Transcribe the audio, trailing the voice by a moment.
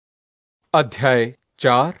अध्याय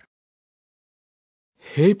 4।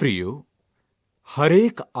 हे प्रियो,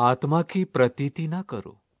 हरेक आत्मा की प्रतीति न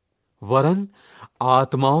करो, वरन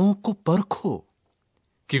आत्माओं को परखो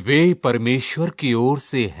कि वे परमेश्वर की ओर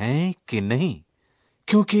से हैं कि नहीं,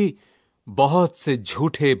 क्योंकि बहुत से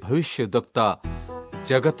झूठे भविष्यद्वक्ता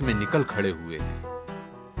जगत में निकल खड़े हुए हैं।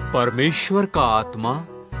 परमेश्वर का आत्मा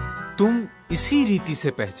तुम इसी रीति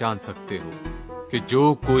से पहचान सकते हो कि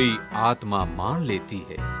जो कोई आत्मा मान लेती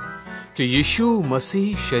है कि यीशु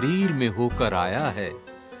मसीह शरीर में होकर आया है,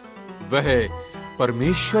 वह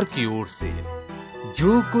परमेश्वर की ओर से है।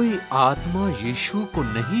 जो कोई आत्मा यीशु को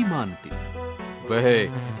नहीं मानती, वह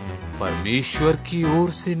परमेश्वर की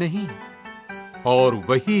ओर से नहीं, और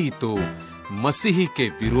वही तो मसीह के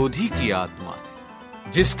विरोधी की आत्मा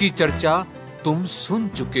है, जिसकी चर्चा तुम सुन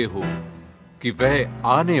चुके हो कि वह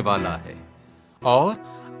आने वाला है और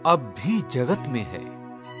अब भी जगत में है।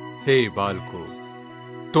 हे बालको,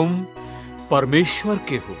 तुम परमेश्वर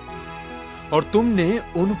के हो और तुमने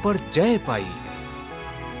उन पर जय पाई है,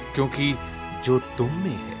 क्योंकि जो तुम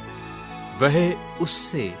में है वह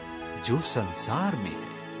उससे जो संसार में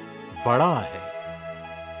है बड़ा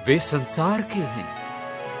है। वे संसार के हैं,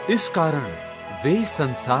 इस कारण वे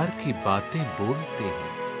संसार की बातें बोलते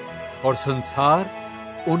हैं और संसार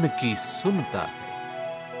उनकी सुनता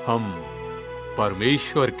है। हम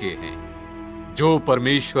परमेश्वर के हैं। जो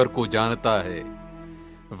परमेश्वर को जानता है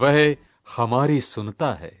वह हमारी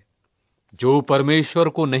सुनता है। जो परमेश्वर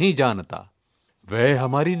को नहीं जानता वह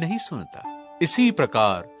हमारी नहीं सुनता। इसी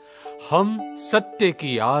प्रकार हम सत्य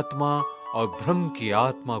की आत्मा और भ्रम की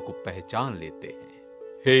आत्मा को पहचान लेते हैं।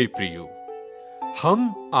 हे प्रियो,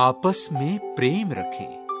 हम आपस में प्रेम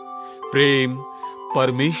रखें। प्रेम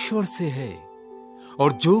परमेश्वर से है,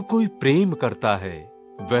 और जो कोई प्रेम करता है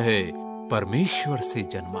वह परमेश्वर से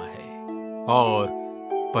जन्मा है और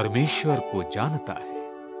परमेश्वर को जानता है।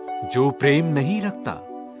 जो प्रेम नहीं रखता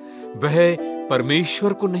वह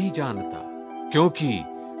परमेश्वर को नहीं जानता, क्योंकि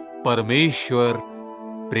परमेश्वर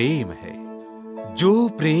प्रेम है। जो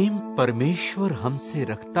प्रेम परमेश्वर हमसे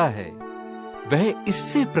रखता है वह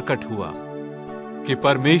इससे प्रकट हुआ कि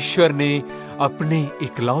परमेश्वर ने अपने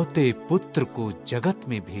इकलौते पुत्र को जगत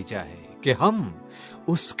में भेजा है कि हम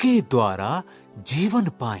उसके द्वारा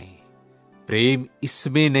जीवन पाएं। प्रेम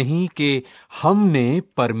इसमें नहीं कि हमने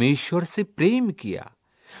परमेश्वर से प्रेम किया,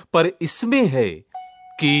 पर इसमें है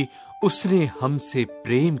कि उसने हमसे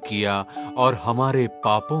प्रेम किया और हमारे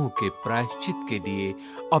पापों के प्रायश्चित के लिए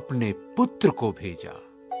अपने पुत्र को भेजा।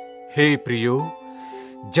 हे प्रियो,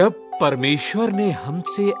 जब परमेश्वर ने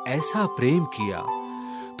हमसे ऐसा प्रेम किया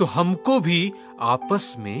तो हमको भी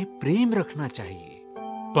आपस में प्रेम रखना चाहिए।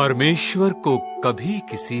 परमेश्वर को कभी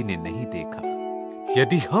किसी ने नहीं देखा।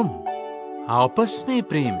 यदि हम आपस में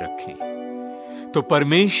प्रेम रखें तो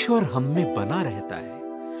परमेश्वर हम में बना रहता है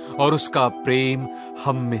और उसका प्रेम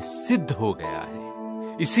हम में सिद्ध हो गया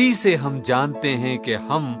है। इसी से हम जानते हैं कि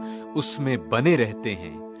हम उसमें बने रहते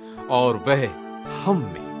हैं और वह हम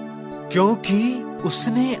में, क्योंकि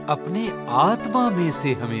उसने अपने आत्मा में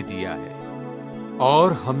से हमें दिया है।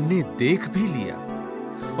 और हमने देख भी लिया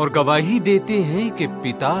और गवाही देते हैं कि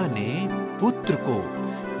पिता ने पुत्र को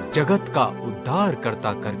जगत का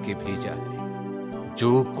उद्धारकर्ता करके भेजा है।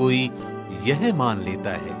 जो कोई यह मान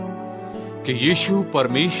लेता है कि यीशु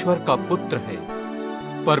परमेश्वर का पुत्र है,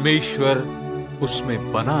 परमेश्वर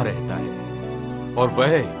उसमें बना रहता है और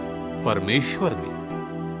वह परमेश्वर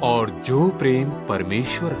में। और जो प्रेम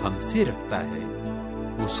परमेश्वर हमसे रखता है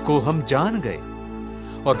उसको हम जान गए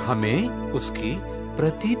और हमें उसकी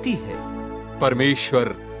प्रतीति है। परमेश्वर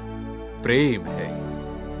प्रेम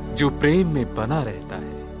है। जो प्रेम में बना रहता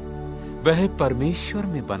है वह परमेश्वर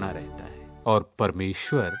में बना रहता है और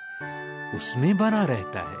परमेश्वर उसमें बना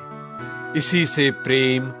रहता है। इसी से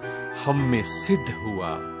प्रेम हम में सिद्ध हुआ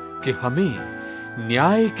कि हमें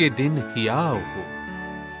न्याय के दिन हियाव हो,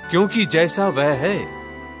 क्योंकि जैसा वह है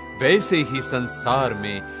वैसे ही संसार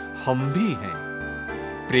में हम भी हैं।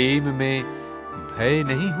 प्रेम में भय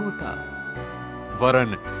नहीं होता,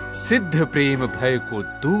 वरन सिद्ध प्रेम भय को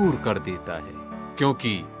दूर कर देता है,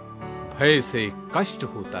 क्योंकि भय से कष्ट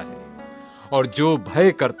होता है, और जो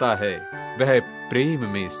भय करता है वह प्रेम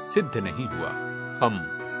में सिद्ध नहीं हुआ। हम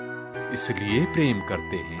इसलिए प्रेम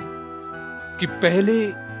करते हैं कि पहले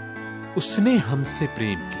उसने हमसे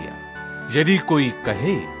प्रेम किया। यदि कोई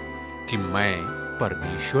कहे कि मैं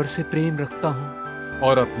परमेश्वर से प्रेम रखता हूं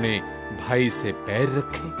और अपने भाई से बैर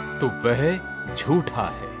रखे, तो वह झूठा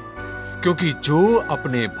है। क्योंकि जो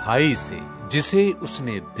अपने भाई से, जिसे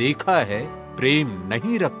उसने देखा है, प्रेम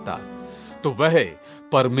नहीं रखता, तो वह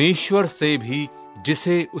परमेश्वर से भी,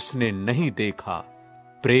 जिसे उसने नहीं देखा,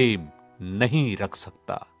 प्रेम नहीं रख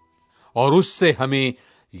सकता। और उससे हमें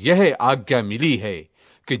यह आज्ञा मिली है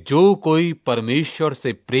कि जो कोई परमेश्वर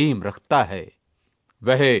से प्रेम रखता है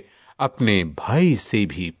वह अपने भाई से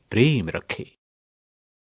भी प्रेम रखे।